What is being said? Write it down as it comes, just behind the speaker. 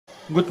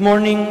Good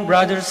morning,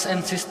 brothers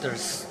and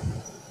sisters.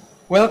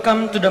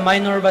 Welcome to the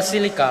Minor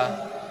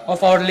Basilica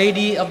of Our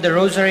Lady of the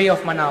Rosary of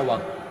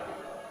Manaoag.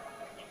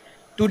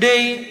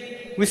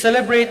 Today, we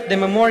celebrate the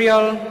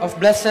memorial of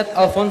Blessed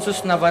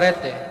Alphonsus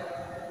Navarrete,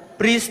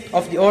 priest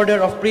of the Order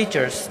of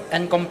Preachers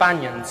and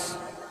Companions,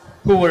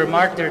 who were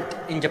martyred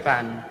in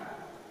Japan.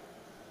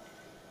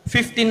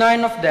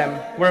 59 of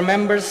them were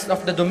members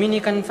of the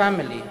Dominican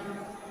family,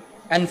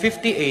 and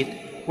 58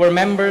 were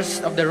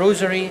members of the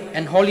Rosary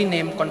and Holy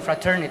Name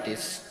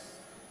confraternities.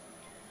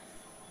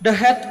 The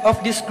head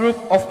of this group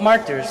of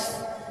martyrs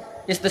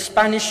is the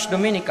Spanish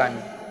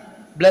Dominican,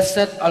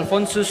 Blessed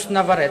Alphonsus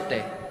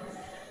Navarrete,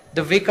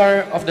 the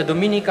vicar of the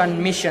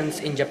Dominican missions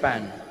in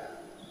Japan.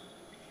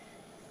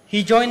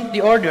 He joined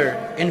the order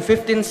in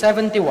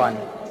 1571,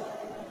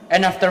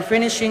 and after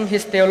finishing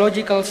his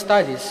theological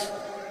studies,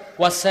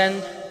 was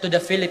sent to the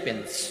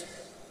Philippines.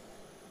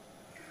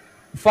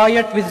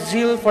 Fired with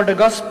zeal for the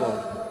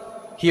gospel,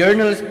 he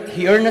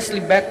earnestly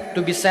begged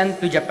to be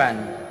sent to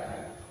Japan.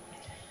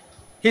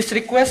 His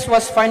request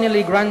was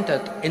finally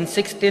granted in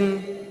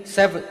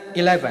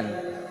 1611.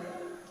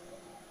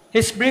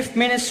 His brief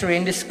ministry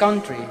in this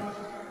country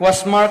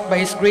was marked by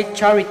his great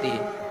charity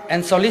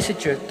and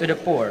solicitude to the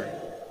poor.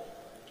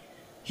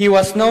 He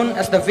was known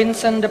as the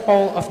Vincent de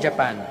Paul of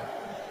Japan.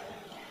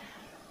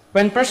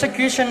 When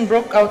persecution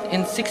broke out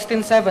in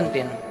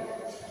 1617,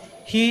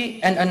 he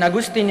and an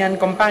Augustinian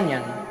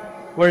companion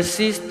were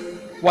seized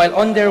while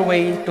on their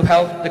way to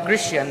help the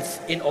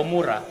Christians in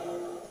Omura.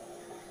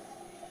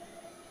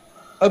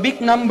 A big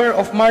number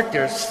of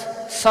martyrs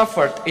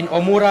suffered in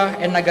Omura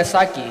and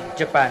Nagasaki,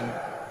 Japan,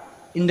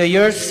 in the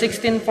years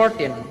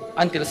 1614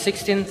 until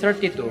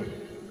 1632.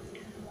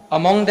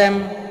 Among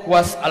them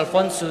was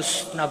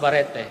Alphonsus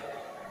Navarrete.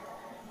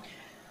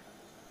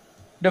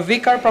 The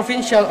Vicar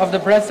Provincial of the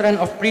Brethren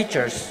of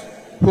Preachers,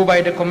 who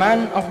by the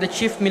command of the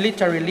chief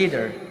military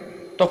leader,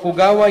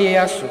 Tokugawa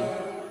Ieyasu,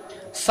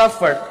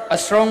 suffered a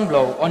strong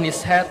blow on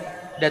his head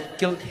that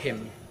killed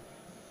him.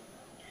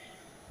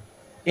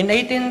 In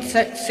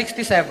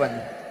 1867,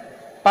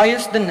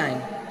 Pius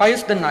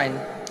IX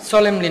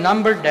solemnly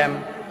numbered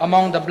them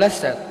among the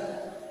blessed,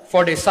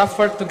 for they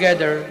suffered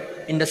together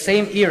in the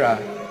same era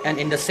and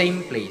in the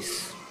same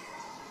place.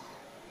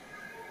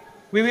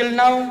 We will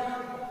now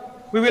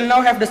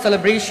have the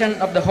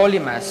celebration of the Holy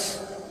Mass.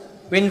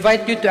 We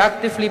invite you to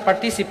actively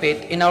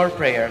participate in our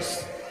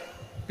prayers.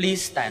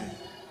 Please stand.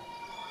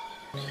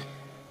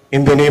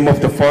 In the name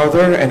of the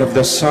Father, and of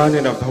the Son,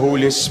 and of the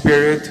Holy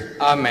Spirit.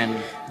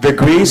 Amen. The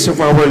grace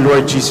of our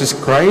Lord Jesus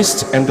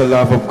Christ, and the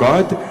love of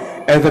God,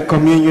 and the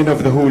communion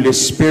of the Holy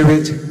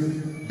Spirit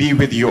be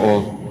with you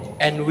all.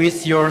 And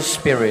with your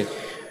spirit.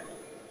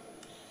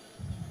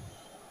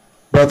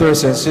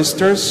 Brothers and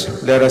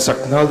sisters, let us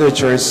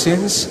acknowledge our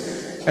sins,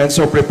 and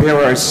so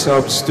prepare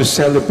ourselves to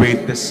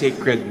celebrate the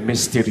sacred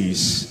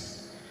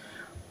mysteries.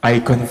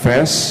 I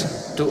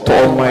confess to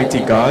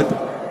Almighty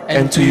God,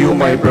 and to you,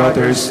 my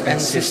brothers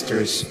and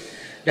sisters,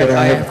 that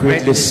I have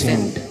greatly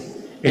sinned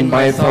in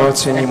my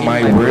thoughts and in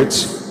my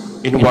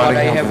words, in what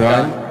I have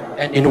done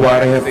and in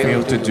what I have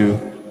failed to do,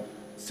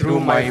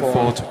 through my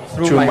fault,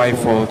 through my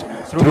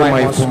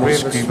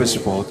most grievous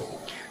fault.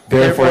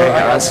 Therefore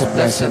I ask the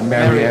Blessed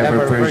Mary,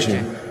 ever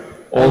Virgin,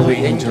 all the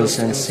angels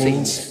and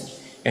saints,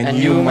 and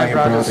you, my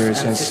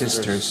brothers and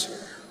sisters,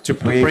 to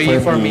pray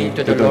for me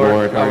to the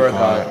Lord our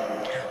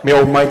God. May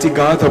Almighty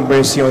God have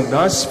mercy on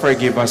us,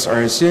 forgive us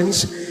our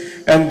sins,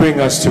 and bring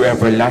us to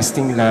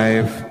everlasting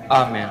life.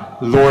 Amen.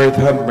 Lord,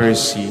 have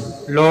mercy.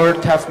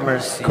 Lord, have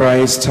mercy.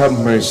 Christ, have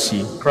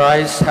mercy.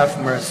 Christ,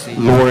 have mercy.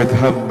 Lord,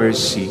 have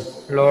mercy.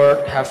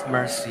 Lord, have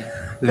mercy.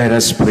 Let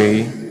us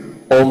pray.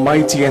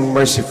 Almighty and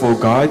merciful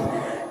God,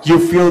 you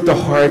filled the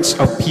hearts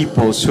of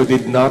peoples who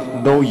did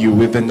not know you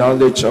with the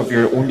knowledge of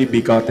your only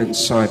begotten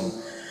Son,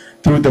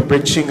 through the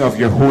preaching of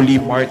your holy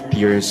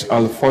martyrs,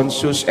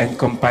 Alphonsus and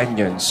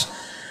companions.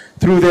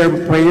 Through their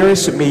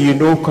prayers, may you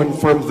now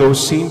confirm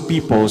those same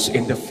peoples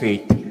in the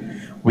faith.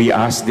 We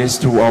ask this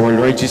through our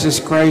Lord Jesus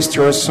Christ,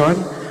 your Son,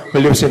 who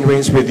lives and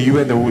reigns with you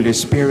and the Holy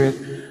Spirit,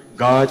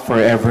 God,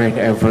 forever and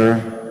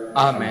ever.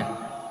 Amen.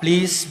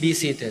 Please be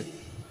seated.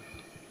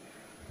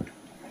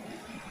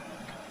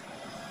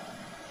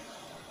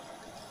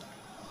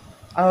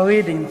 A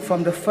reading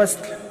from the first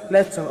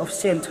letter of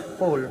St.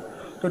 Paul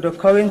to the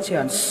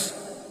Corinthians.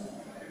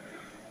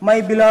 My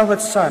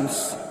beloved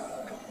sons,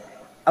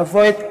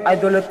 avoid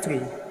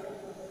idolatry.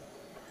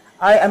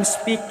 I am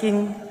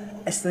speaking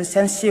as to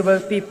sensible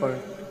people.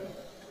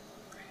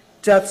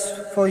 Judge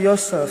for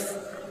yourself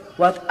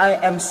what I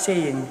am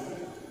saying.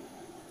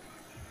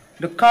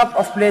 The cup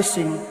of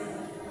blessing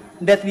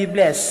that we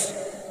bless,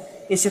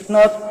 is it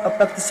not a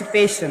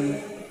participation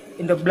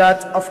in the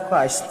blood of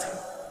Christ?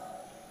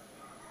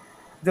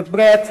 The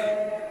bread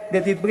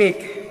that we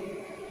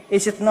break,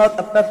 is it not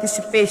a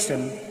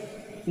participation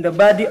in the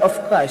body of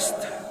Christ?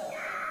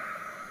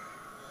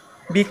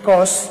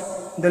 Because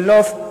the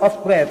loaf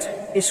of bread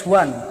is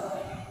one.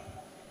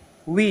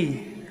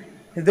 We,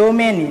 though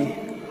many,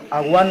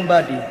 are one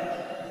body.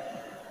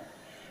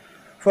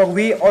 For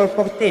we all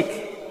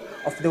partake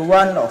of the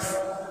one love.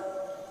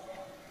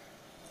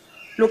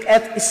 Look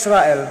at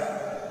Israel,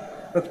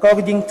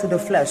 according to the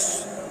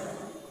flesh.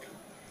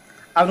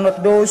 Are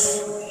not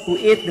those who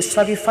eat the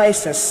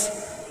sacrifices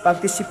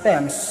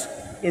participants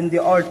in the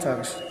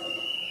altars?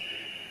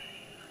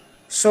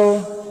 So,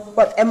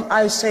 what am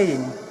I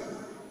saying?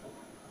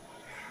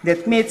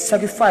 That meat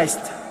sacrificed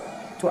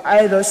to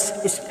idols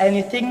is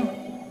anything?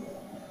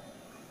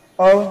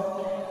 Or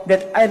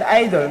that an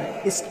idol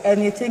is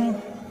anything?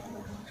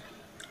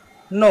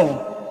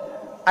 No,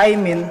 I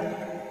mean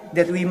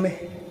that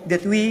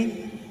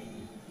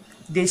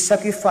they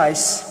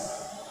sacrifices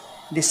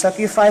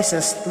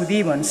to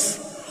demons,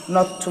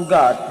 not to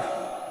God.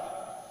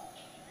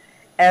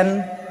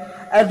 And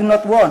I do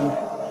not want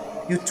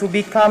you to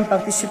become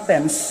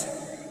participants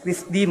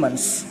with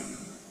demons.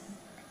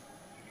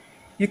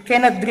 You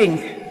cannot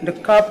drink the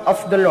cup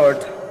of the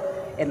Lord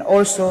and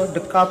also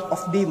the cup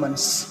of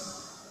demons.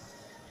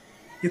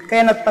 You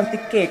cannot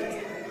partake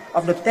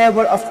of the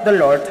table of the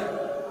Lord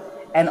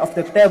and of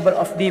the table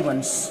of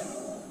demons.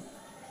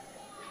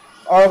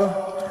 Or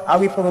are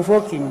we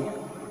provoking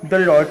the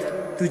Lord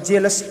to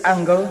jealous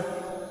anger?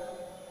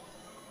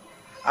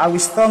 Are we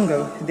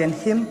stronger than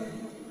him?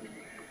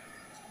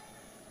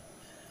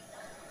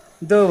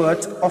 The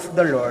word of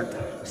the Lord.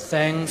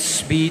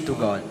 Thanks be to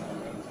God.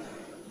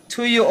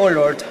 To you, O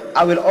Lord,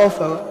 I will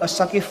offer a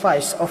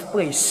sacrifice of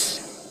praise.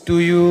 To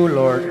you,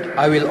 Lord,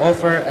 I will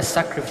offer a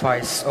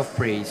sacrifice of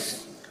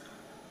praise.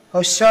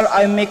 How shall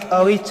I make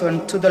a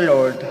return to the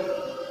Lord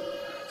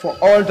for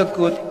all the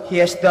good he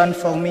has done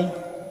for me?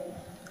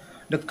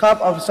 The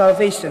cup of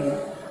salvation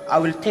I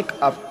will take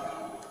up,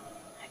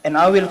 and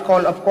I will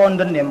call upon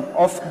the name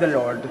of the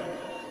Lord.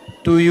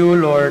 To you,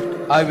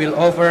 Lord, I will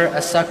offer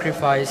a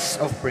sacrifice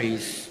of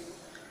praise.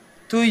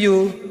 To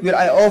you will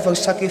I offer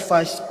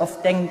sacrifice of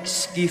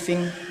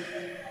thanksgiving,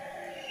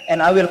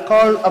 and I will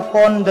call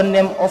upon the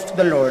name of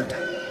the Lord.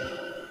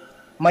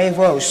 My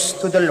vows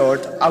to the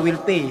Lord I will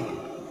pay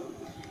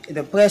in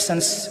the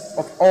presence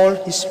of all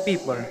his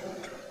people.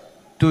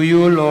 To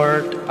you,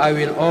 Lord, I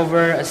will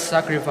offer a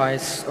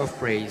sacrifice of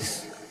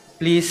praise.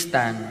 Please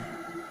stand.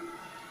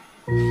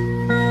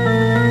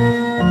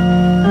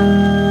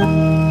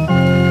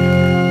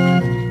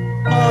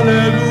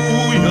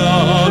 Alleluia,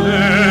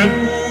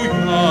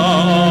 alleluia,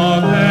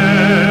 alleluia.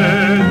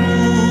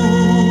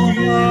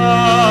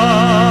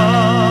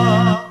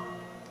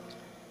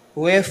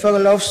 Whoever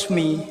loves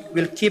me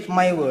will keep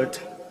my word,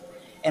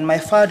 and my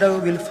Father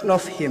will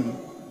love him,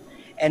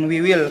 and we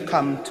will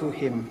come to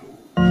him.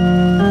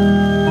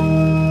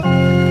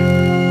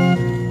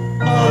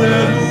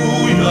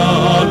 Alleluia,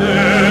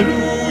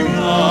 alleluia,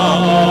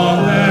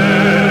 alleluia.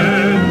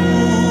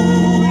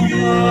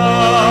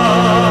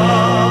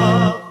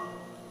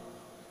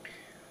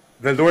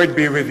 The Lord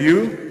be with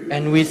you.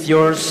 And with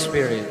your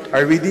spirit.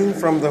 A reading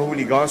from the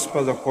Holy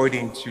Gospel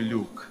according to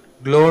Luke.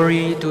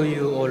 Glory to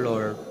you, O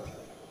Lord.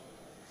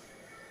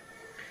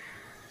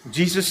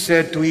 Jesus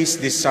said to his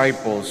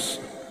disciples,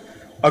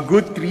 "A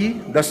good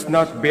tree does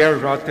not bear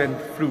rotten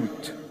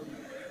fruit,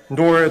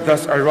 nor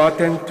does a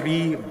rotten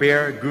tree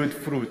bear good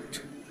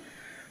fruit.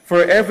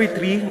 For every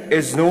tree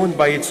is known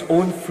by its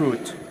own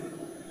fruit.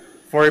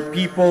 For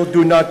people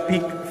do not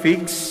pick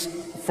figs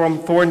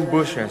from thorn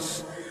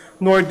bushes,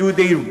 nor do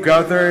they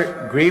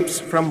gather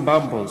grapes from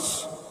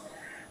brambles.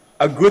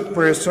 A good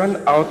person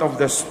out of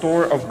the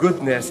store of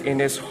goodness in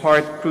his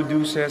heart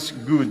produces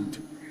good,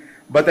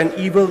 but an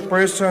evil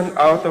person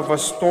out of a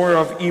store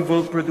of evil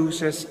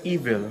produces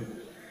evil.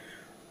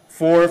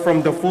 For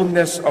from the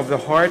fullness of the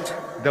heart,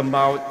 the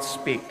mouth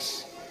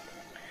speaks.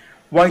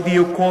 Why do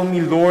you call me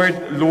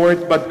Lord,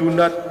 Lord, but do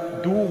not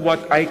do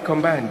what I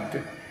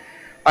command?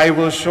 I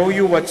will show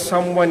you what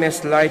someone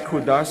is like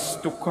who does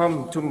to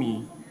come to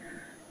me.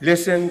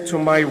 Listen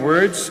to my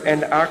words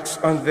and act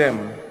on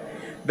them.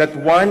 That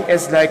one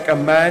is like a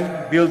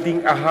man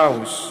building a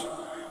house,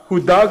 who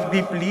dug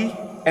deeply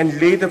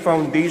and laid the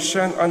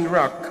foundation on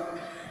rock.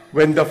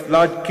 When the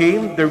flood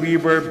came, the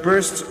river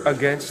burst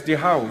against the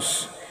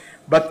house,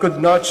 but could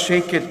not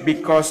shake it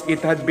because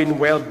it had been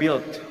well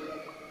built.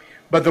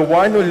 But the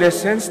one who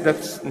listens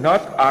does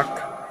not act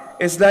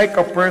is like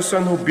a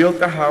person who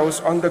built a house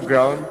on the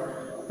ground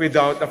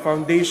without a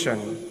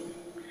foundation.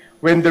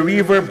 When the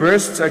river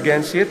bursts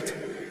against it,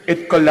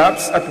 it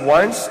collapsed at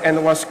once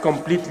and was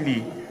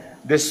completely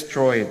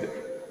destroyed."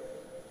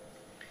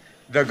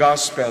 The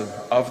Gospel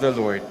of the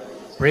Lord.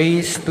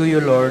 Praise to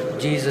you,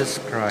 Lord Jesus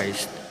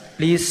Christ.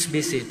 Please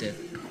be seated.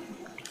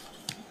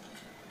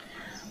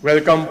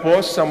 Welcome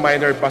po sa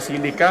Minor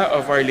Basilica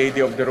of Our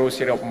Lady of the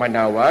Rosary of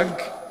Manaoag.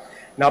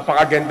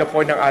 Napakaganda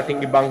po ng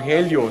ating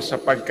ebanghelyo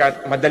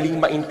sapagkat madaling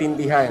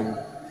maintindihan.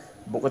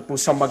 Bukod po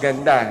sa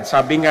maganda,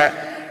 sabi nga,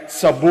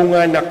 sa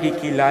bunga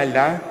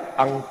nakikilala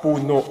ang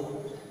puno.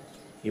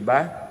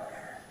 Diba?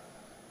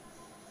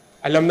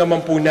 Alam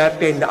naman po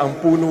natin na ang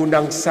puno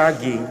ng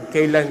saging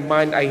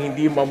kailanman ay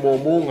hindi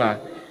mamumunga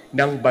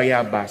ng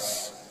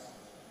bayabas.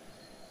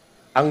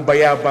 Ang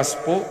bayabas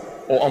po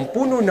o ang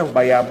puno ng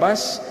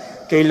bayabas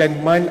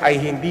kailanman ay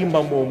hindi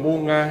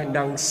mamumunga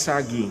ng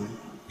saging.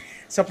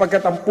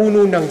 Sapagkat ang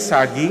puno ng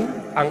saging,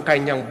 ang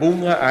kanyang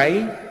bunga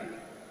ay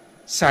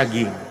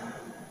saging.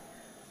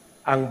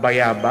 Ang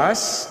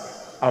bayabas,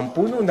 ang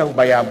puno ng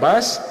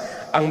bayabas,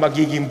 ang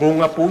magiging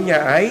bunga po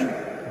niya ay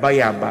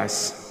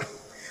bayabas.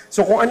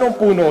 So kung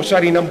anong puno, siya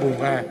rin ang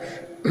bunga.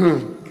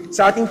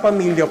 Sa ating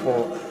pamilya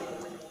po,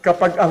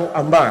 kapag ang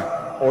ama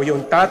o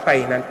yung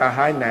tatay ng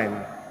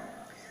tahanan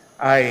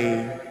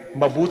ay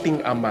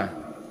mabuting ama,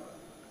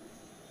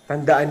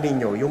 tandaan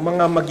ninyo, yung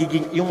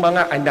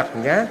mga anak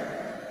niya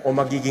o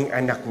magiging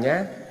anak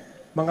niya,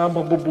 mga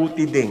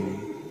mabubuti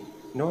din,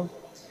 no?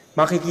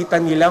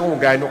 Makikita nila kung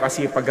gaano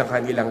kasipag ang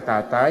kanilang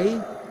tatay,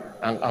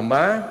 ang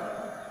ama,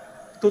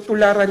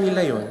 tutularan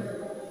nila yon.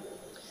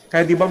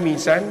 Kaya di ba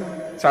minsan,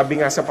 sabi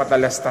nga sa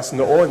patalastas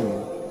noon,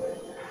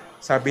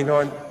 sabi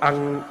noon,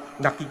 ang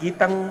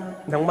nakikitang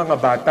ng mga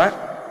bata,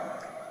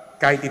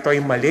 kahit ito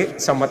ay mali,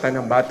 sa mata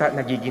ng bata,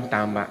 nagiging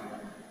tama.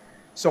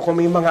 So kung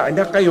may mga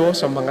anak kayo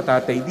sa mga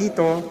tatay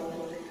dito,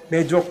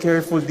 medyo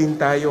careful din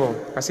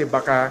tayo kasi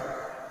baka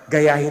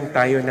gayahin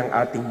tayo ng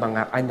ating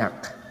mga anak.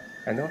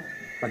 Ano?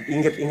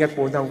 Mag-ingat-ingat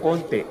po ng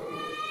konti.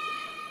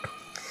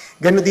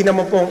 Ganon din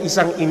naman po ang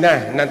isang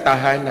ina ng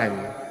tahanan.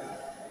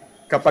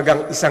 Kapag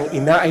ang isang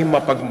ina ay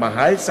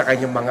mapagmahal sa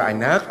kanyang mga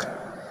anak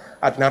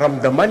at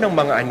naramdaman ng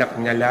mga anak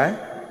nila,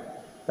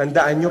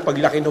 tandaan nyo,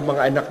 paglaki ng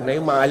mga anak na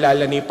yun,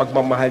 maalala na yung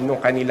pagmamahal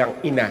ng kanilang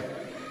ina.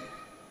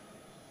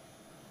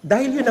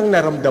 Dahil yun ang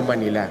naramdaman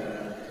nila.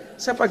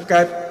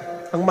 Sapagkat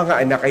ang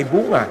mga anak ay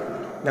bunga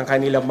ng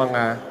kanilang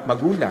mga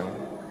magulang.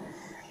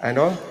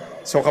 Ano?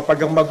 So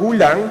kapag ang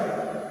magulang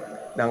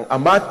ng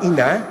ama at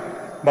ina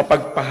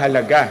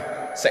mapagpahalaga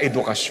sa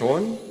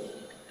edukasyon,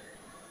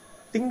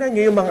 tingnan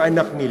nyo yung mga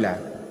anak nila,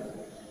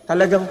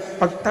 talagang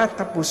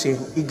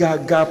pagtatapusin,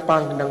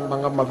 igagapang ng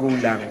mga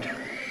magulang.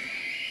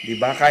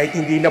 Diba? Kahit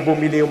hindi na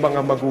bumili yung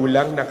mga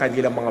magulang ng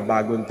kanilang mga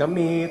bagong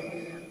damit,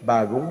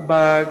 bagong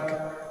bag,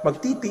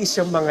 magtitiis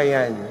yung mga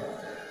yan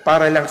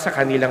para lang sa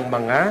kanilang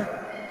mga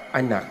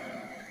anak.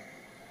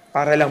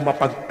 Para lang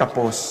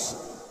mapagtapos.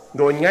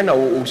 Doon nga,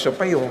 nauuso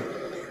pa yung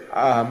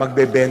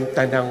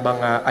magbebenta ng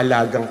mga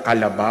alagang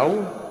kalabaw,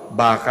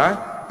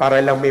 baka, para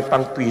lang may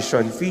pang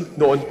tuition fee.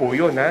 Noon po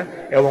yun, ha?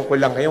 Ewan ko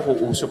lang ngayon kung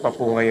uso pa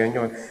po ngayon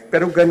yun.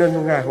 Pero ganun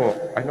nga ho.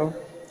 Ano?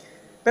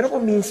 Pero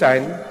kung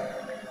minsan,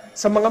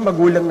 sa mga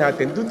magulang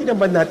natin, doon din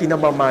naman natin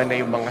namamana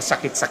yung mga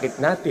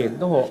sakit-sakit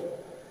natin. No?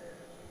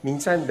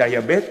 Minsan,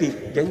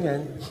 diabetic,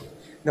 ganyan.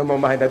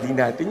 Namamana din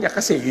natin niya.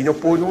 Kasi yun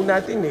yung puno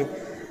natin eh.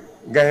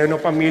 Gaya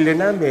ng pamilya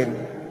namin.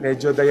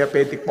 Medyo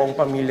diabetic po ang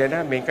pamilya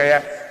namin. Kaya,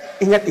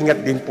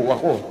 ingat-ingat din po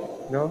ako,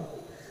 no?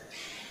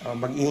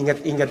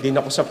 Mag-iingat-ingat din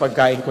ako sa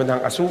pagkain ko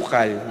ng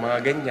asukal, mga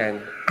ganyan.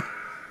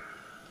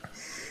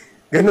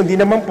 Ganon din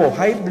naman po,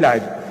 high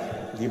blood,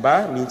 di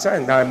ba?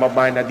 Minsan,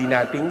 namamana din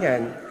natin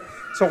yan.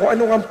 So kung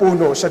ano ang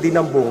puno, siya din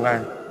ang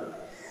bunga.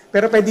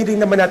 Pero pwede din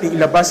naman natin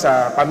ilabas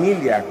sa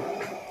pamilya,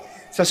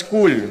 sa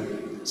school,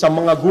 sa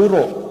mga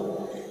guro.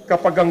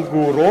 Kapag ang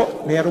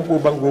guro, meron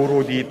po bang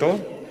guro dito?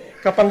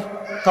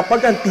 Kapag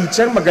ang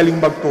teacher magaling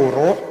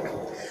magturo,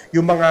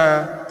 yung mga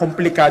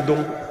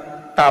komplikadong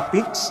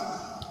topics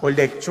o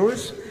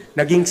lectures,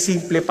 naging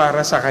simple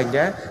para sa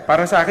kanya.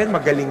 Para sa akin,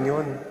 magaling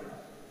yun.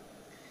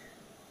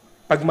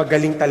 Pag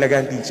magaling talaga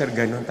ang teacher,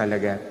 ganun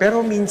talaga.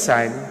 Pero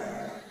minsan,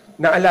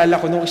 naalala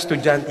ko nung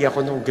estudyante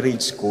ako nung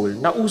grade school,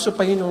 nauso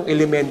pa yun nung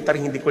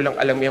elementary, hindi ko lang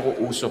alam yan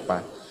kung uso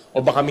pa.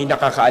 O baka may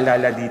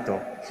nakakaalala dito.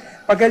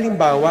 Pag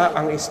halimbawa,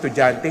 ang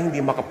estudyante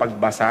hindi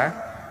makapagbasa,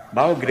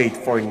 bawa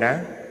grade 4 na,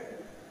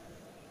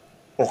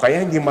 o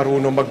kaya hindi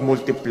marunong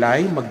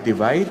mag-multiply,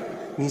 mag-divide.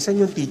 Minsan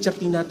yung teacher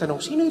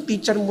tinatanong, sino yung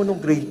teacher mo nung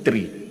grade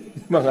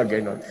 3? Mga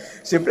ganon.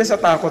 Siyempre sa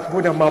takot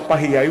mo na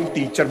mapahiya yung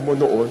teacher mo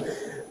noon,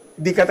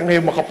 di ka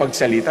ngayon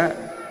makapagsalita.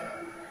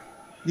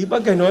 Di ba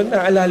ganon?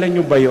 Naalala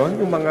nyo ba yon?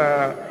 Yung mga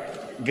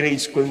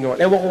grade school noon.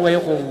 Ewan ko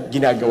ngayon kung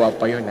ginagawa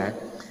pa yon, ha?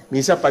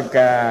 Minsan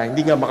pagka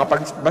hindi nga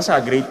makapagbasa,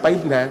 grade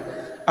 5 na,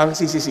 ang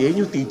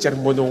sisisihin yung teacher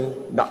mo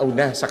nung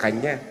nauna sa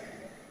kanya.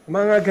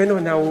 Mga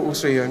gano'n,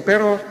 nauuso yun.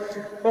 Pero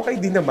okay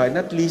din naman,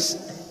 at least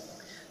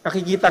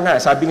nakikita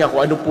nga, sabi nga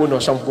kung ano puno,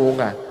 siyang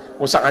bunga,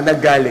 kung saan ka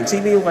naggaling,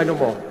 sino yung ano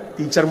mo,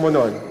 teacher mo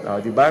nun.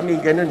 Di ba? May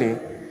gano'n eh.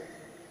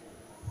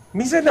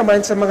 Minsan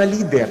naman sa mga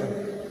leader,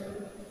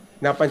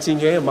 napansin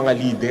niyo yung mga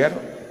leader,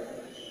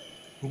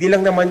 hindi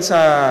lang naman sa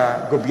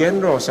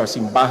gobyerno, sa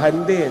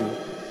simbahan din,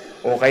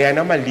 o kaya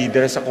naman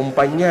leader sa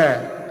kumpanya.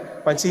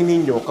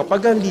 Pansinin niyo,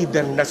 kapag ang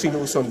leader na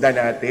sinusundan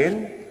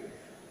natin,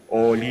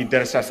 o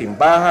leader sa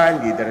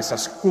simbahan, leader sa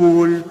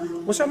school,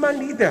 o sa mga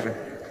leader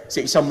sa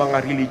isang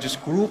mga religious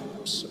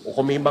groups, o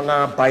kung may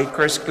mga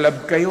bikers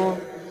club kayo,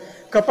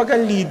 kapag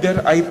ang leader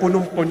ay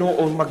punong-puno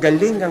o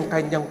magaling ang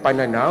kanyang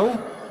pananaw,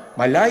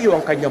 malayo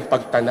ang kanyang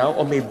pagtanaw,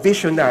 o may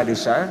visionary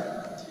siya,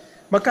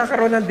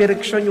 magkakaroon ng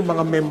direksyon yung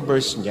mga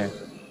members niya.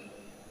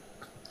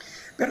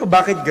 Pero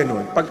bakit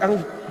ganun? Pag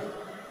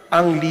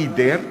ang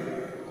leader,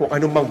 kung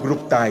anumang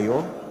group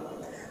tayo,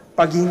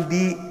 pag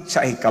hindi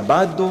siya ay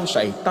kabado,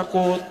 siya ay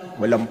takot,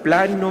 walang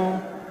plano,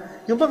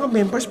 yung mga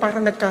members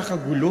parang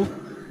nagkakagulo,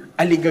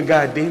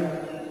 aligaga din.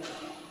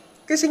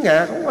 Kasi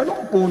nga, kung ano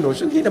ang puno,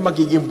 so hindi na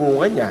magiging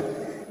bunga niya.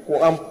 Kung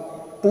ang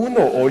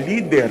puno o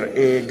leader,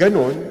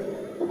 ganun,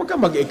 huwag ka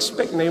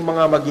mag-expect na yung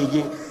mga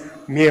magiging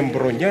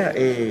miyembro niya,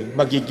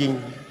 magiging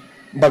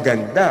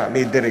maganda,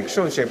 may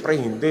direksyon. Siyempre,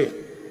 hindi.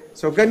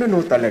 So, ganun ho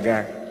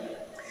talaga.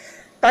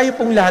 Tayo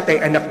pong lahat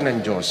ay anak ng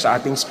Diyos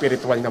sa ating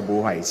spiritual na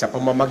buhay. Sa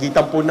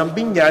pamamagitan po ng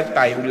binyag,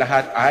 tayong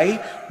lahat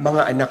ay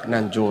mga anak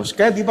ng Diyos.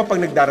 Kaya di ba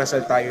pag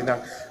nagdarasal tayo ng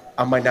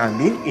Ama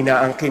namin,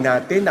 inaangkin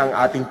natin ang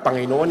ating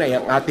Panginoon ay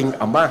ang ating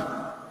Ama.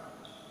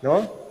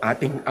 No?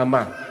 Ating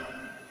Ama.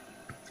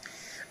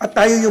 At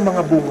tayo yung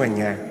mga bunga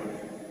niya.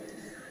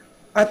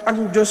 At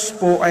ang Diyos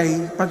po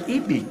ay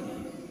pag-ibig.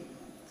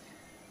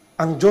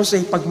 Ang Diyos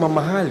ay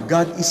pagmamahal.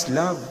 God is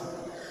love.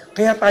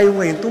 Kaya tayo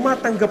ngayon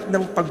tumatanggap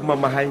ng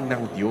pagmamahal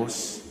ng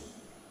Diyos.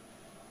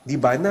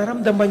 Diba?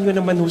 Naramdaman nyo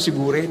naman ho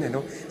siguro yun,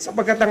 ano?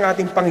 Sapagkat ang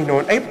ating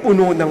Panginoon ay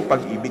puno ng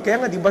pag-ibig.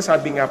 Kaya nga, diba,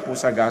 sabi nga po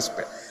sa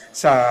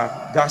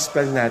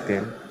gospel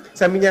natin,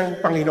 sabi niyang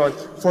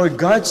Panginoon, for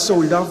God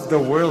so loved the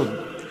world.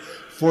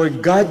 For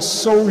God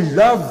so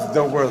loved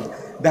the world.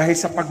 Dahil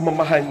sa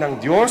pagmamahal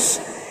ng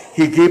Diyos,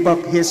 He gave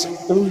up His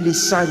only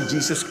Son,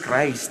 Jesus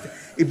Christ.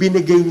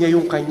 Ibinigay niya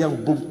yung kanyang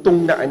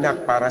bugtong na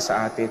anak para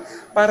sa atin,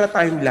 para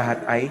tayong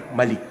lahat ay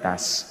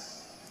maligtas.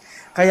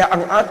 Kaya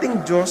ang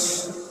ating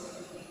Diyos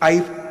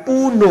ay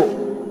puno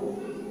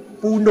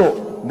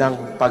ng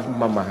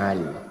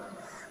pagmamahal.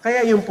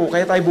 Kaya yun po,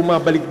 kaya tayo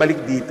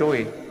bumabalik-balik dito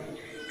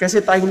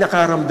Kasi tayo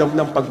nakaramdam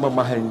ng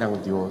pagmamahal ng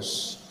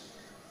Diyos.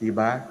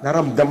 Diba?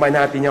 Naramdaman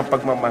natin yung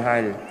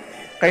pagmamahal.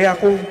 Kaya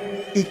kung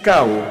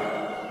ikaw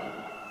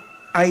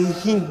ay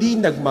hindi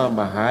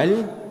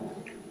nagmamahal,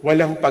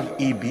 walang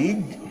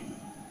pag-ibig,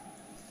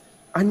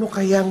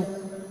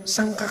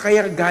 saan ka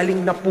kaya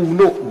galing na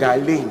puno?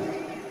 Galing.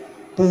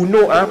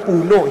 Puno,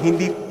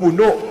 hindi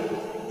puno.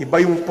 Iba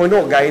yung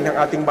puno, gaya ng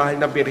ating mahal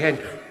na Birhen.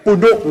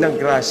 Puno ng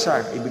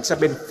grasya. Ibig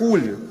sabihin,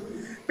 full.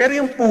 Pero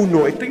yung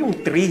puno, ito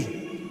yung tree.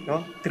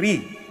 No?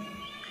 Tree.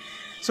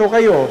 So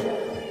kayo,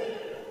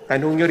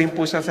 tanong nyo rin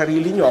po sa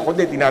sarili nyo. Ako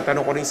din,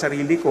 tinatanong ko rin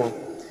sarili ko.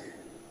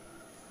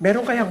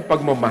 Meron kayang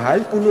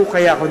pagmamahal? Puno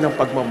kaya ako ng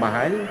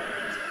pagmamahal?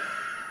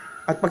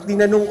 At pag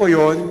tinanong ko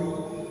yon,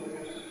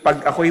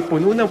 pag ako'y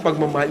puno ng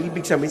pagmamahal,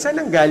 ibig sabihin, saan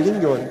ang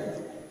galing yon?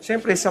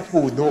 Siyempre sa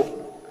puno.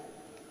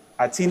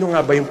 At sino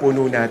nga ba yung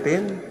puno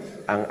natin?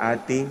 Ang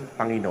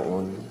ating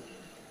Panginoon.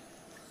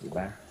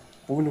 Diba?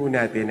 Puno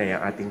natin ay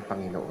ang ating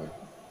Panginoon.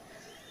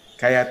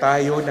 Kaya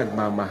tayo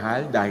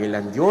nagmamahal dahil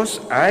ang Diyos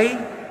ay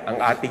ang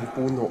ating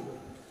puno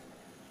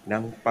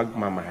ng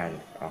pagmamahal.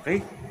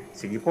 Okay?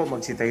 Sige po,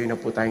 magsitayo na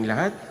po tayong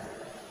lahat.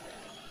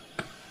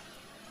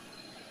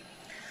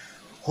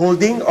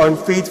 Holding on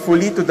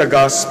faithfully to the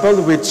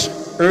gospel which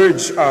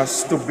urge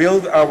us to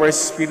build our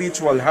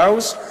spiritual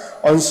house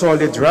on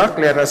solid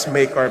rock, let us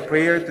make our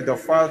prayer to the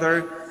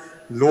Father.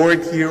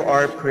 Lord, hear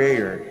our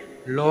prayer.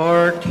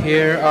 Lord,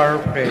 hear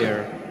our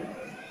prayer.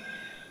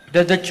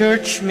 That the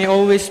Church may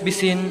always be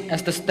seen as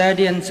the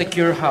steady and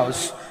secure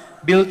house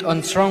built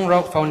on strong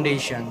rock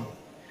foundation.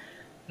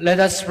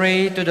 Let us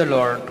pray to the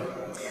Lord.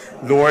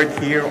 Lord,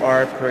 hear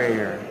our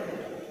prayer.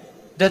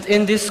 That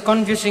in this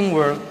confusing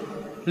world,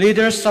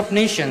 leaders of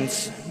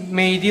nations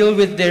may deal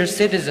with their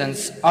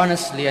citizens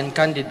honestly and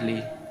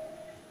candidly.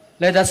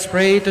 Let us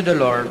pray to the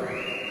Lord.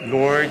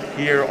 Lord,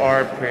 hear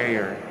our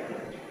prayer.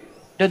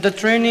 That the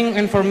training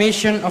and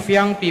formation of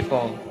young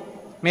people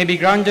may be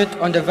grounded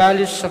on the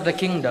values of the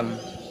kingdom.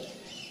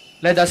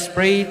 Let us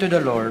pray to the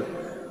Lord.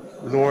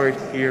 Lord,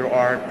 hear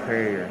our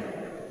prayer.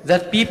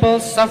 That people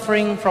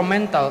suffering from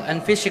mental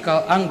and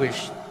physical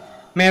anguish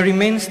may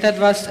remain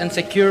steadfast and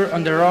secure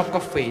on the rock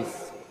of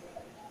faith.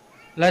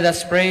 Let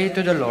us pray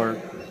to the Lord.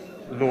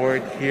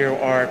 Lord, hear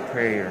our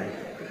prayer.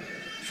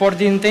 For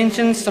the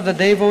intentions of the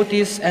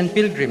devotees and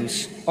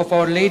pilgrims of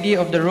Our Lady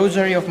of the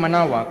Rosary of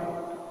Manaoag,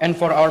 and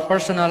for our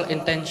personal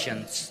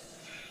intentions.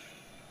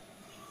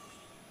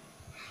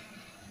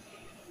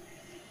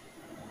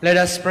 Let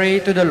us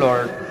pray to the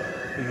Lord.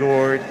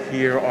 Lord,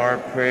 hear our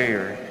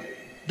prayer.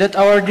 That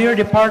our dear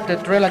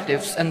departed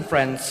relatives and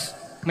friends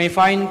may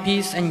find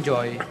peace and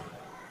joy.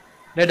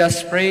 Let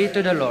us pray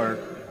to the Lord.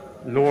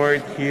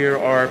 Lord,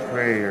 hear our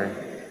prayer.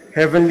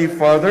 Heavenly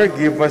Father,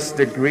 give us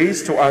the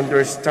grace to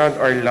understand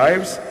our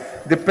lives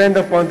depend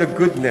upon the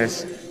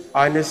goodness,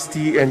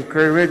 honesty, and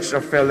courage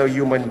of fellow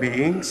human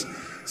beings,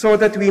 so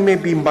that we may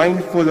be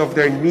mindful of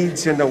their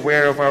needs and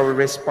aware of our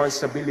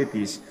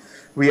responsibilities.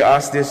 We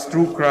ask this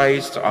through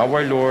Christ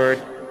our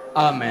Lord.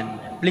 Amen.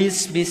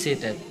 Please be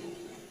seated.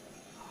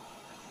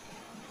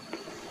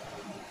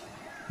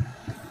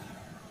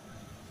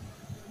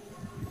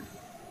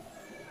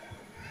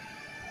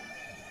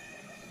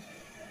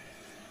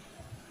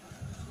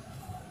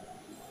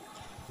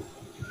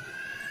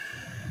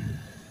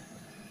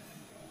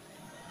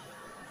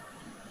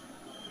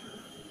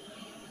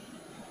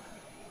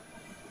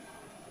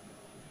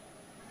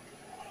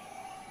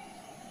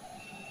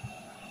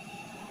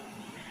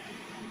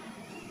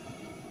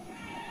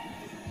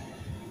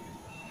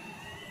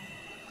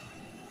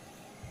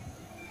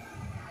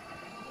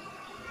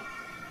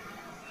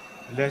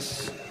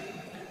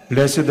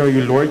 Blessed are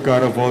you, Lord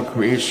God of all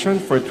creation,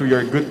 for through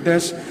your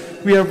goodness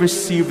we have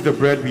received the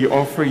bread we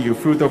offer you,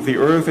 fruit of the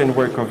earth and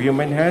work of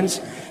human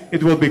hands.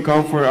 It will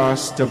become for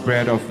us the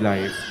bread of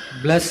life.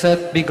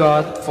 Blessed be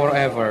God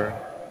forever.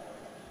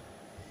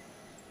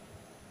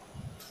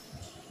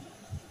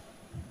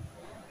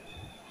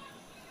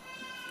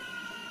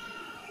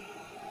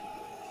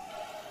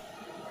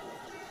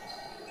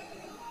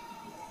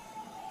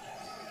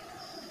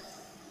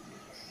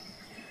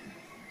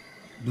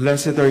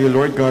 Blessed are you,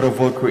 Lord God of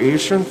all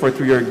creation, for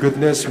through your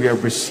goodness we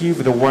have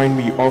received the wine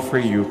we offer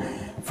you.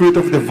 Fruit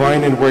of the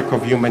vine and work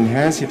of human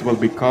hands, it will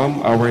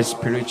become our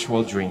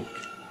spiritual drink.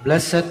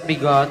 Blessed be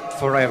God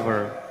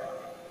forever.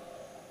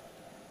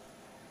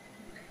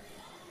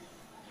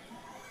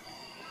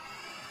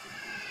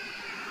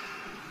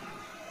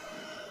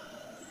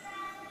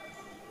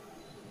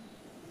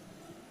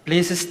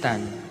 Please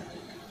stand.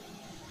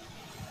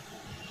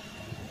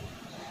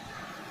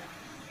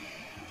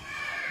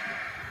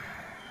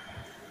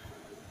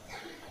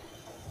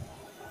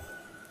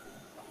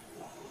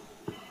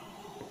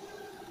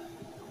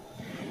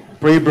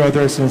 Pray,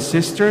 brothers and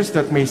sisters,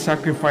 that my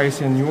sacrifice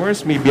and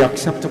yours may be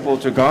acceptable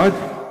to God,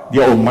 the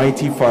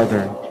Almighty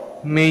Father.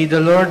 May the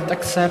Lord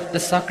accept the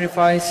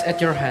sacrifice at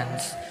your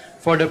hands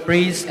for the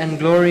praise and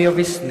glory of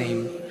his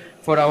name,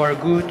 for our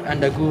good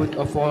and the good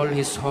of all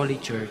his holy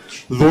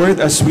church. Lord,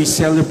 as we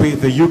celebrate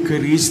the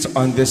Eucharist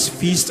on this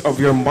feast of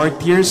your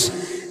martyrs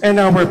and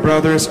our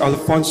brothers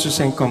Alphonsus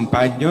and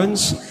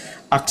companions,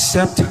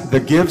 accept the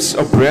gifts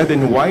of bread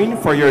and wine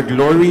for your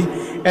glory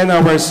and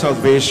our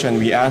salvation.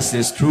 We ask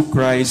this through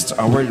Christ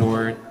our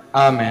Lord.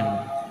 Amen.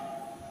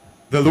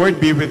 The Lord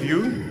be with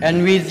you.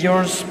 And with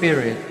your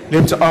spirit,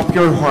 Lift up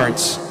your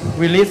hearts.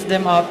 we lift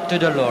them up to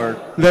the Lord.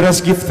 Let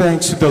us give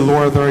thanks to the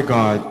Lord our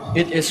God.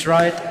 It is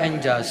right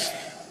and just.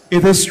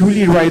 It is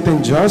truly right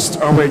and just,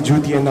 our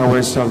duty and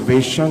our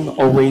salvation,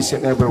 always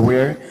and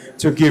everywhere,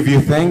 to give you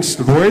thanks,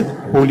 Lord,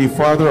 Holy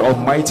Father,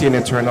 Almighty and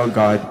eternal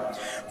God,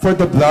 for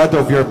the blood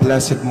of your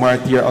blessed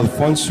martyr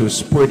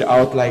Alphonsus poured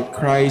out like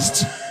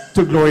Christ's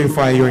to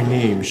glorify your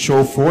name.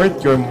 Show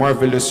forth your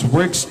marvelous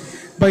works,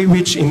 by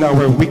which in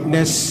our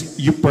weakness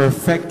you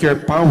perfect your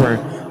power,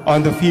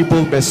 on the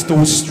feeble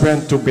bestow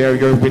strength to bear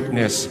your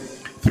witness.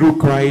 Through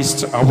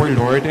Christ our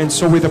Lord, and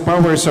so with the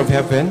powers of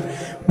heaven,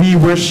 we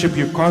worship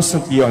you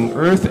constantly on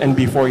earth, and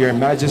before your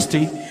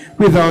majesty,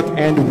 without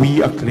end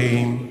we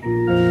acclaim.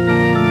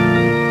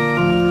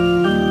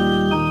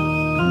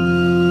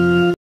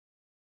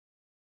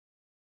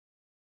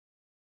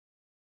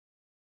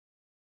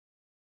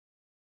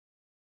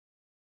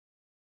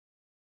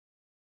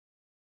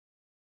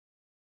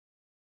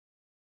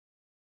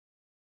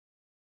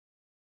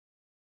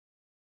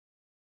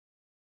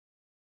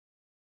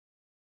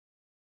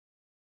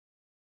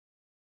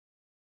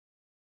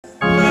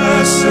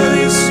 Blessed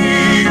is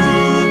he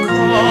who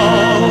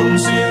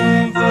comes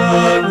in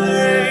the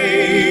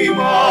name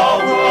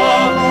of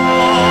the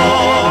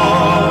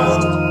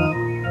Lord.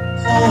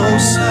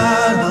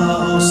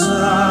 Hosanna,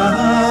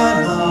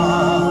 Hosanna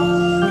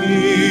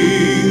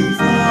in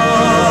the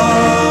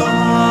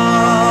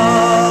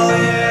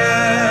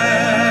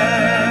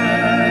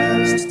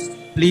highest.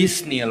 Please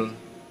kneel.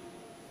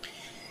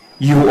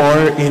 You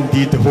are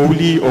indeed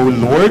holy, O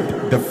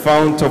Lord, the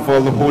fount of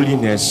all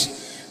holiness.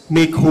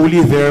 Make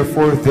holy,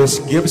 therefore, these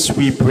gifts,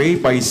 we pray,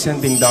 by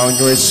sending down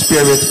your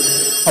Spirit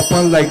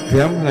upon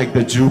them like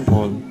the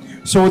dewfall,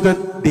 so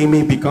that they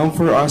may become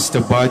for us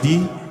the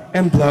body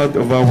and blood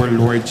of our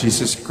Lord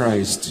Jesus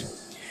Christ.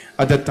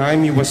 At the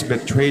time he was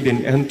betrayed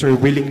and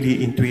entered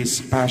willingly into his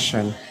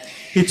passion,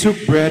 he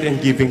took bread and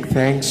giving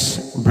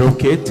thanks,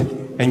 broke it,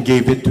 and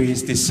gave it to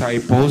his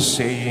disciples,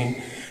 saying,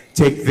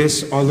 "Take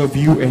this, all of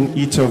you, and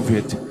eat of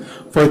it,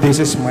 for this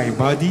is my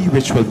body,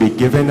 which will be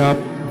given up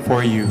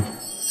for you."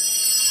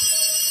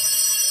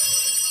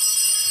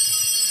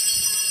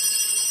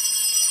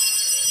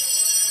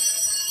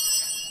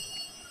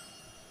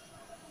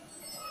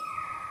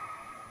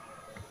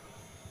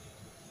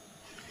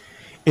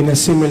 In a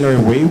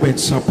similar way, when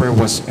supper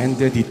was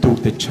ended, he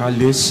took the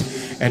chalice,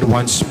 and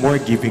once more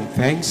giving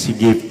thanks, he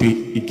gave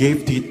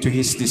it to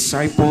his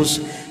disciples,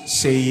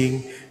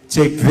 saying,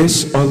 "Take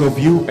this, all of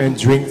you, and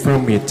drink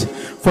from it.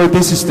 For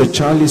this is the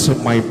chalice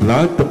of my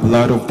blood, the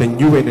blood of the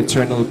new and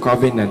eternal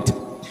covenant,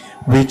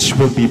 which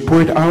will be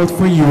poured out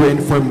for you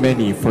and for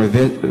many for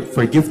the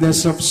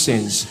forgiveness of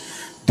sins.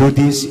 Do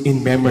this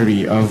in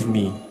memory of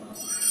me."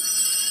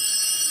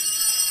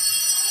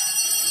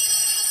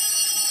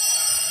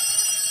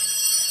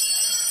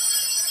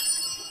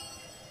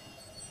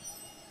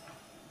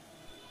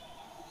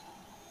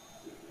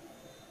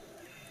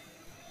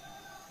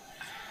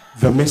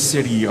 The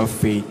mystery of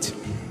faith.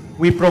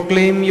 We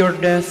proclaim your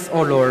death,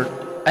 O Lord,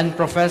 and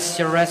profess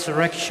your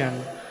resurrection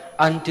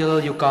until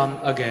you come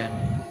again.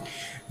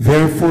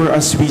 Therefore,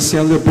 as we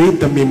celebrate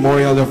the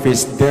memorial of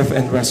his death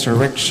and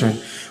resurrection,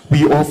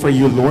 we offer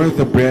you, Lord,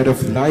 the bread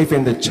of life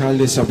and the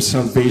chalice of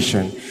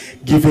salvation,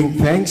 giving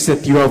thanks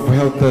that you have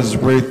held us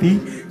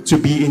worthy to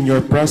be in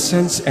your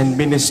presence and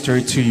minister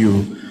to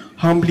you.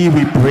 Humbly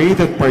we pray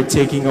that,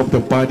 partaking of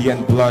the body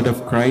and blood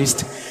of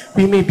Christ,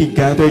 we may be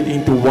gathered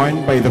into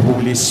one by the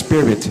Holy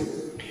Spirit.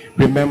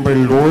 Remember,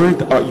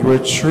 Lord, your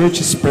church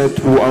spread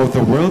throughout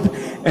the world,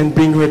 and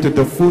bring her to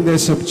the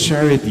fullness of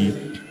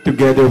charity,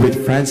 together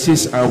with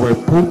Francis, our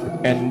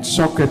Pope, and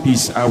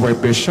Socrates, our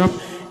Bishop,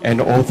 and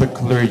all the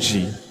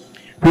clergy.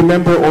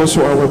 Remember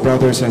also our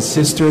brothers and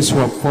sisters who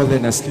have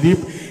fallen asleep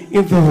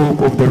in the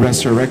hope of the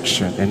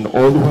resurrection, and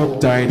all who have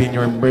died in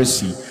your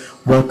mercy.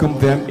 Welcome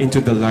them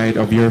into the light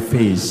of your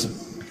face.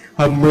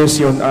 Have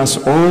mercy on us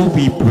all,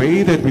 we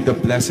pray, that with the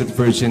Blessed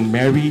Virgin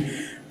Mary,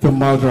 the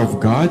Mother of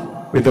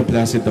God, with the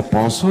blessed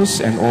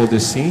apostles and all the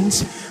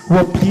saints who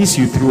have pleased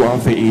you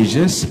throughout the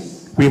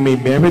ages, we may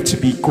merit to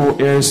be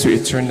co-heirs to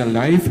eternal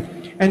life,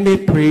 and may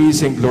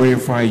praise and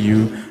glorify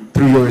you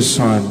through your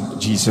Son,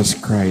 Jesus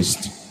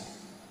Christ.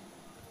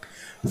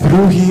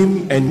 Through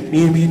him and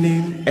in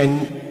him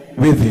and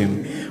with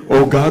him,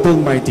 O God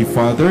Almighty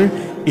Father,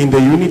 in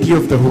the unity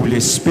of the Holy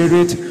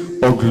Spirit,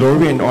 all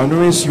glory and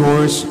honor is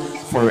yours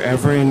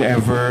forever and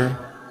ever.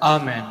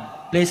 Amen.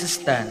 Please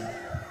stand.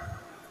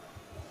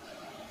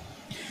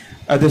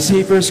 At the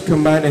Savior's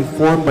command and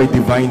formed by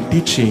divine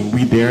teaching,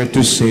 we dare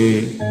to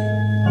say,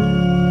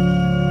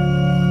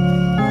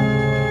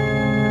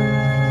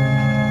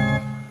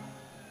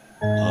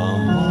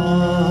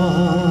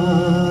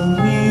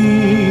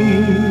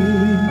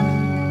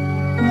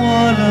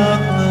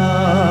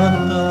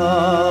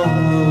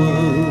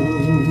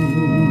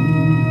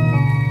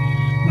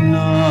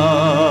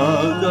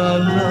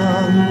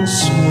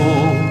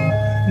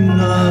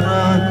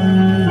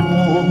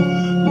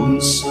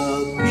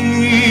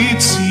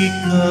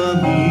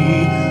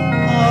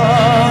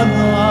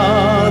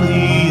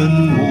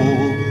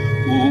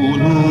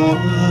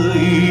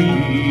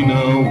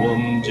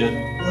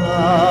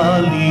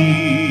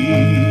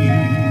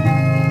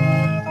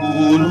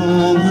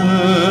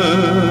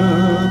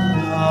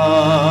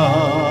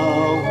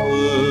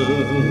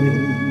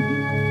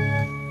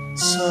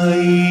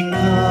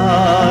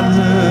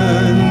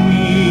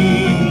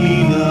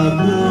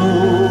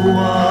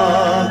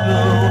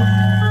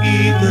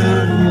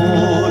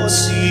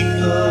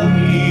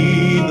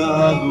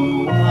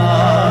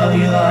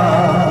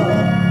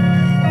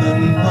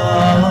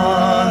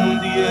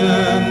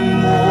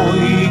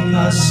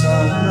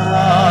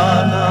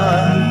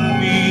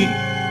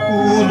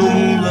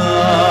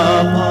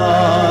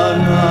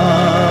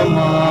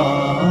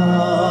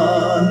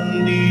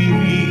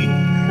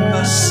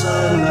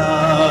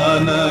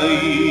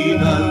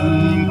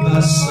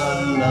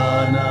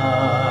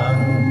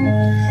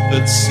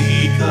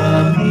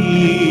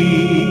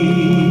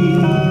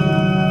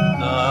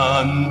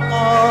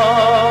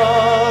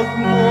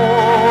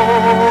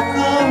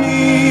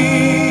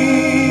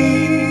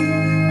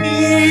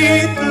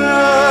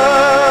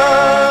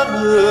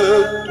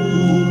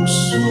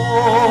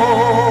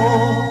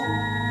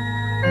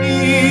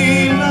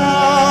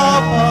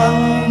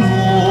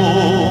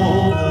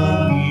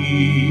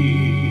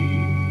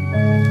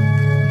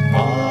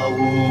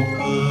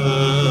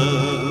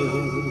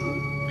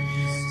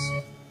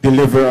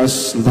 Deliver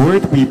us,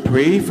 Lord, we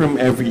pray, from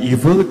every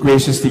evil.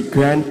 Graciously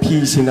grant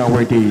peace in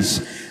our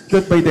days,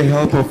 that by the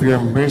help of your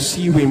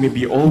mercy we may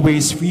be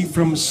always free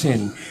from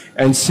sin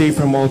and safe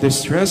from all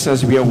distress,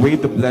 as we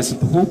await the blessed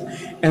hope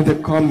and the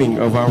coming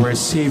of our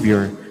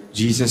Savior,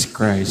 Jesus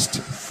Christ.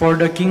 For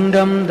the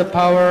kingdom, the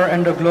power,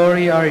 and the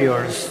glory are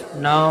yours,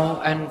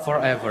 now and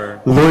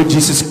forever. Lord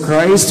Jesus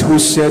Christ, who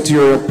said to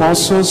your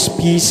apostles,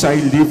 "Peace I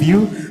leave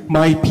you,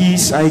 my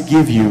peace I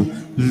give you,"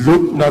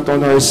 look not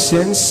on our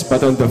sins,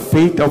 but on the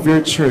faith of your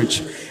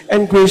church,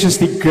 and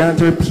graciously grant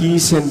her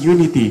peace and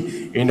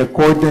unity in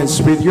accordance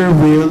with your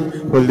will,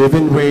 who live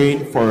and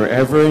reign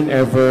forever and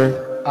ever.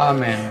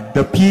 Amen.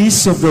 The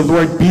peace of the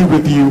Lord be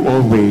with you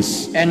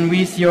always. And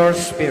with your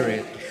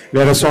spirit.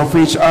 Let us offer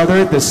each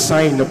other the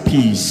sign of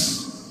peace.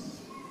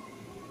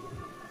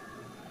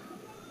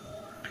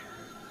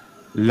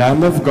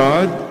 Lamb of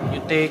God,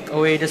 You take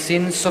away the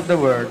sins of the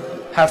world,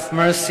 have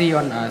mercy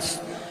on us.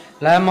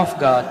 Lamb of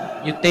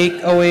God, you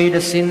take away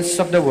the sins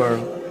of the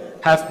world,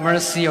 have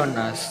mercy on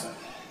us.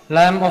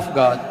 Lamb of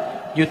God,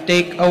 you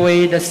take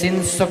away the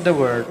sins of the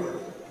world,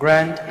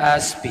 grant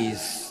us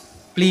peace.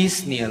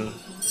 Please kneel.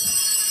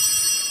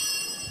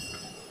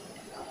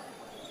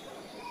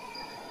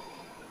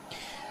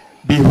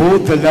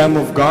 behold the Lamb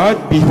of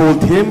God,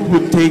 behold him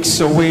who takes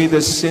away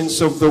the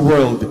sins of the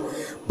world.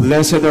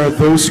 Blessed are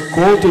those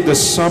called to the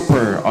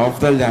supper of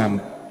the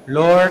Lamb.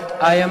 Lord,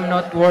 I am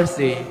not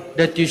worthy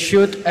that you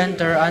should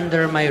enter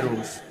under my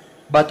roof,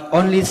 but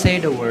only say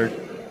the word,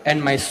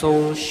 and my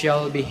soul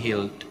shall be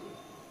healed.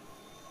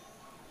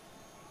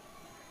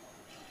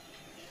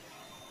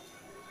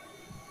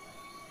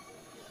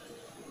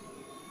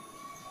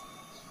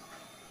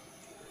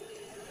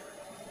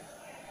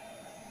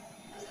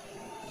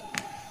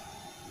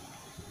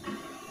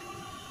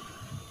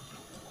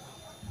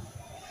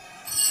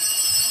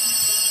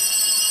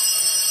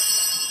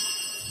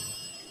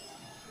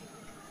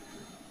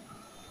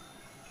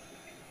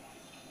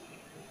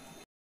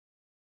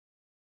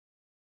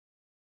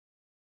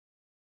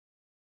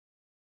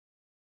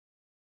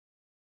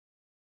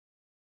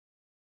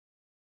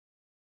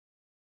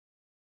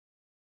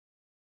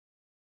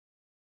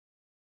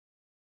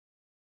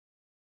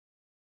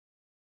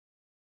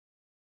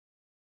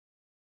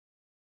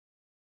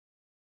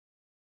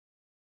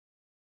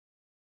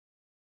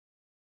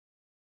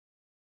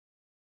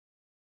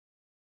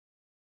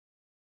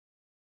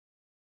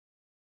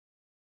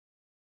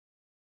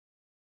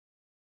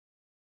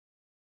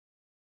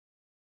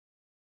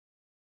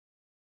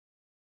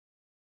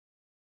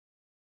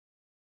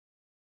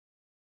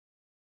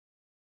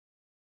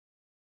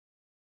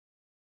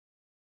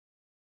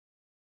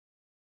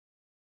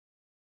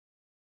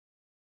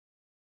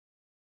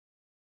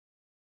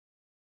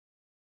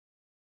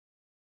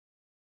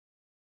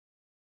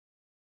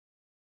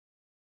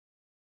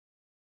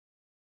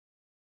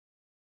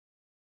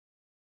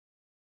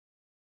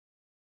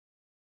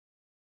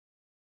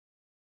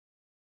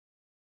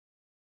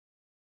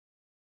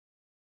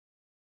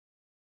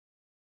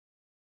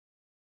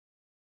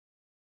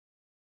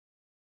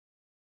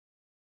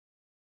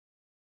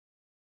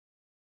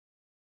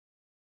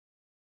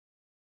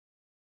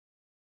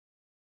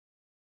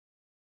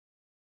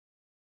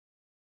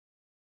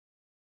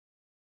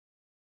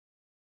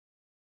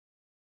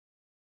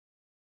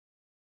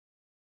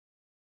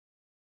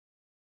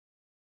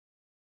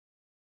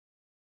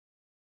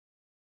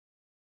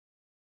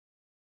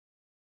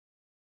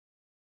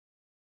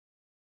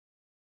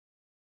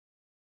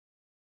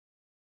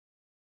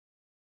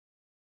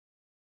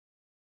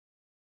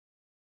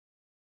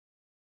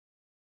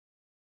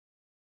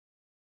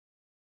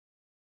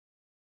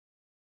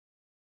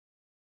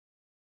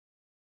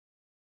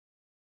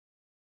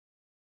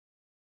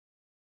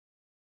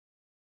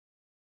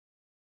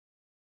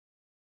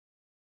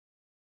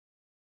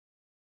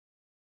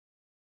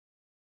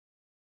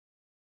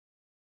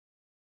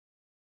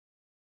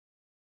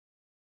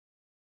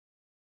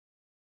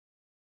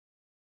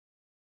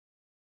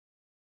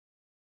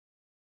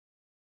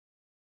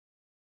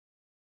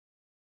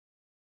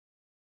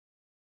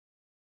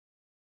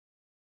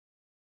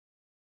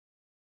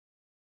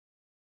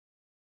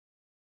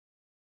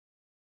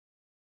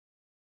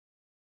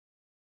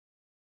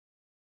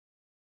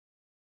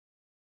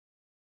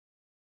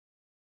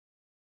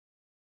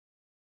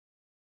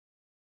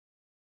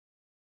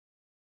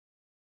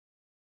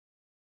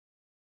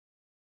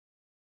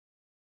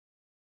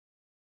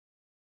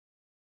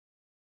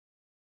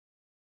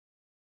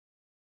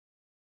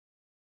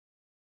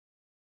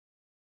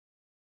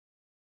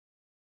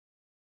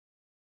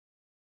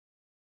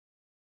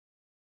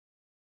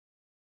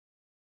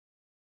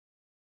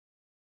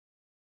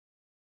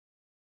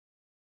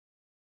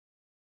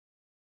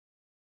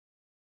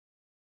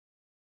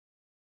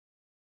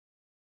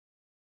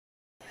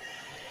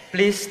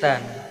 Please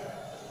stand.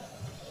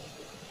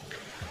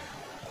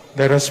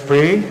 Let us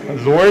pray.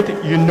 Lord,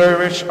 you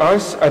nourish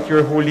us at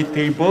your holy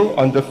table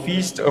on the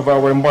feast of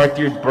our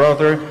martyred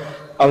brother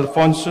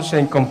Alphonsus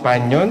and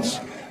companions.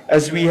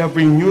 As we have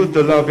renewed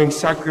the loving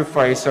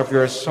sacrifice of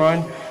your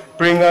Son,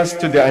 bring us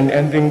to the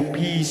unending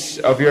peace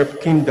of your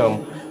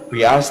kingdom.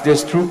 We ask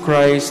this through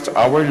Christ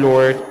our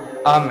Lord.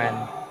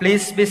 Amen.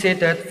 Please be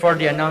seated for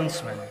the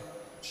announcement.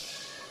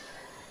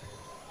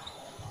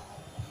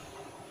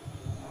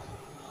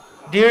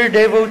 Dear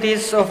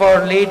devotees of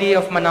Our Lady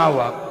of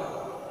Manaoag,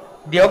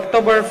 the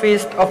October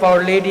Feast of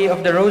Our Lady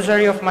of the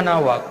Rosary of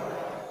Manaoag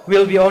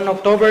will be on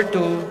October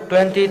 2,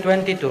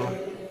 2022.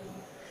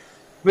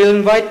 We'll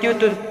invite you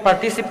to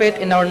participate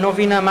in our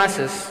Novena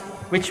Masses,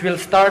 which will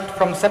start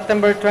from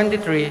September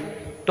 23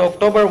 to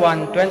October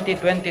 1,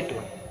 2022.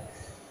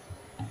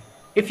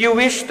 If you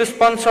wish to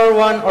sponsor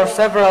one or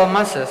several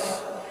Masses,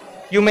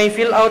 you may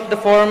fill out the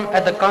form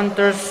at the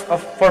counters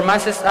for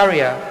Masses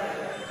area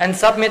and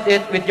submit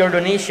it with your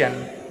donation,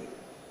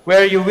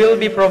 where you will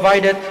be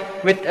provided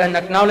with an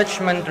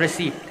acknowledgement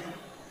receipt.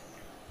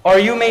 Or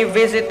you may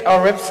visit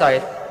our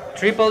website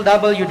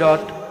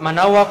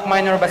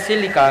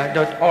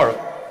www.manaoagminorbasilica.org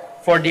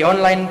for the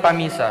online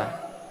pamisa.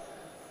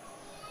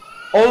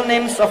 All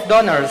names of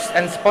donors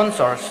and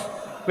sponsors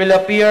will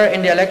appear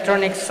in the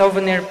electronic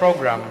souvenir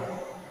program.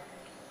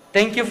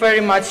 Thank you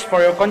very much for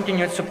your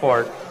continued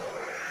support.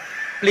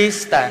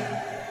 Please stand.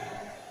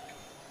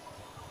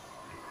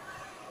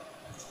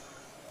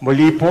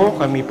 Muli po,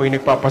 kami po ay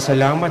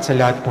nagpapasalamat sa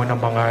lahat po ng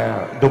mga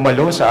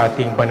dumalo sa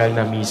ating banal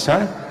na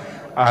misa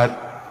at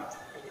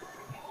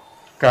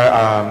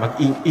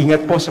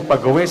mag-ingat po sa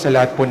pag-uwi sa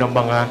lahat po ng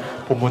mga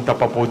pumunta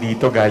pa po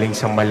dito galing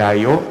sa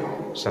malayo,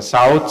 sa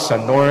south, sa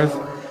north,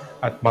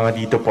 at mga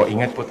dito po.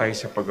 Ingat po tayo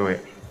sa pag-uwi.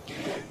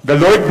 The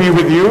Lord be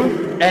with you.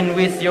 And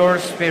with your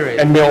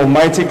spirit. And may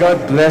Almighty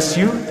God bless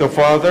you, the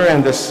Father and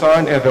the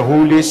Son and the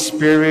Holy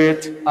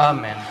Spirit.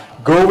 Amen.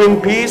 Go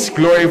in peace,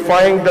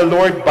 glorifying the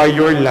Lord by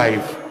your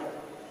life.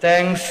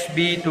 Thanks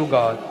be to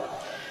God.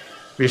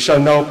 We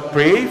shall now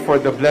pray for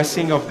the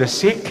blessing of the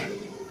sick.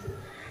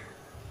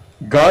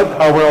 God,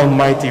 our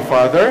Almighty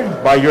Father,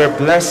 by your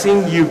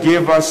blessing you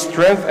give us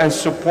strength and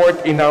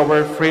support in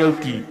our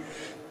frailty.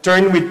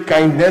 Turn with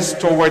kindness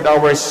toward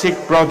our sick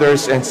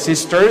brothers and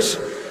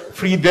sisters,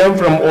 free them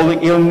from all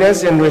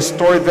illness and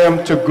restore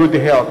them to good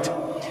health.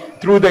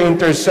 Through the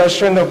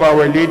intercession of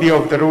Our Lady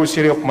of the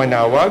Rosary of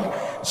Manaoag,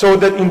 so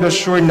that in the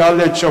sure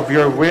knowledge of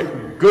your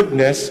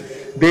goodness,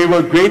 they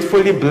will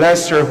gratefully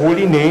bless your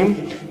holy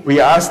name. We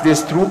ask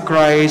this through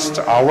Christ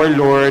our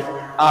Lord.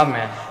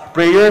 Amen.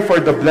 Prayer for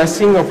the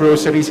blessing of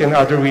rosaries and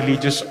other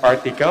religious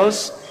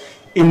articles.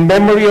 In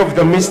memory of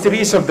the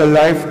mysteries of the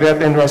life,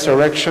 death, and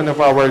resurrection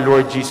of our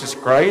Lord Jesus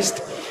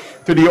Christ,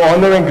 to the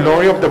honor and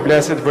glory of the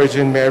Blessed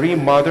Virgin Mary,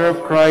 Mother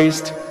of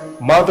Christ,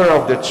 Mother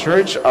of the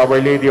Church, Our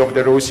Lady of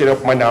the Rosary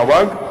of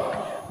Manaoag,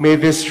 may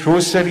these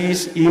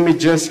rosaries,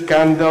 images,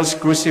 candles,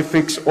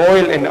 crucifix,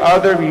 oil, and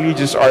other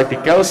religious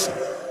articles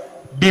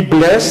be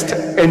blessed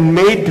and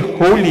made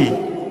holy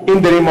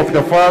in the name of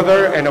the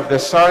Father, and of the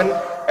Son,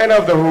 and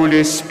of the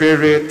Holy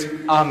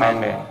Spirit. Amen.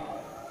 Amen.